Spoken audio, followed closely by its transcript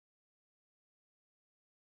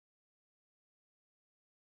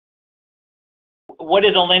what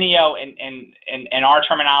is a linio in our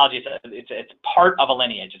terminology? It's part of a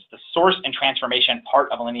lineage. It's the source and transformation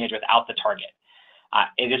part of a lineage without the target.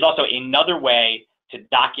 It is also another way to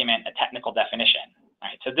document a technical definition.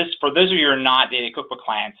 Right? So this, for those of you who are not data cookbook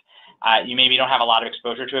clients, you maybe don't have a lot of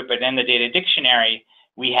exposure to it, but in the data dictionary,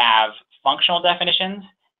 we have functional definitions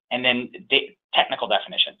and then technical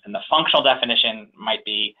definitions. And the functional definition might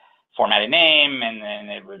be formatted name, and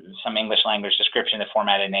then some English language description. The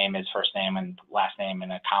formatted name is first name and last name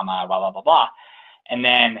and a comma, blah, blah, blah, blah. And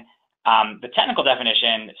then the technical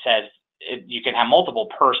definition says you can have multiple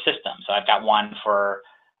per system. So I've got one for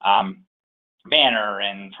Banner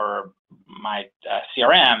and for my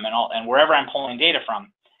CRM and wherever I'm pulling data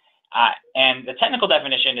from. And the technical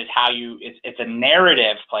definition is how it's a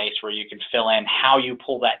narrative place where you can fill in how you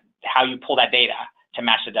pull that data to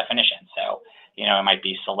match the definition. So, you know, it might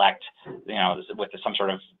be select, you know, with some sort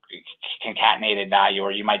of concatenated value,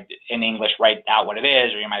 or you might in English write out what it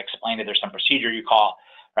is, or you might explain that there's some procedure you call,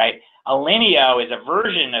 right? A linio is a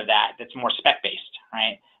version of that that's more spec-based,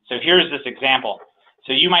 right? So here's this example.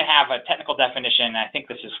 So you might have a technical definition. I think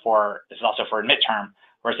this is also for a midterm,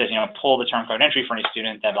 where it says, you know, pull the term code entry for any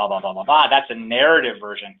student, that blah, blah, blah, blah, blah. That's a narrative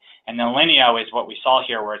version. And the linio is what we saw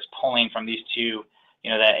here, where it's pulling from these two, you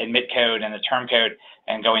know, the admit code and the term code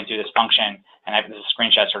and going through this function. And this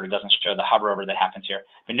screenshot sort of doesn't show the hover over that happens here.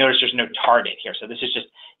 But notice there's no target here. So this is just,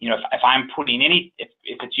 you know, if I'm putting if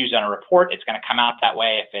it's used on a report, it's going to come out that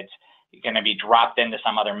way. If it's going to be dropped into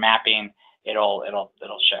some other mapping, it'll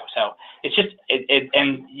show. So it's just,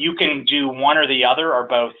 and you can do one or the other or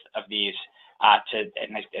both of these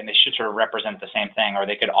and they should sort of represent the same thing, or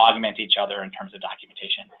they could augment each other in terms of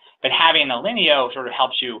documentation. But having a linio sort of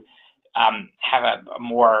helps you have a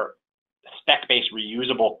more spec-based,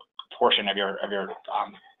 reusable portion of your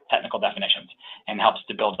technical definitions, and helps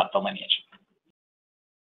to build up the lineage.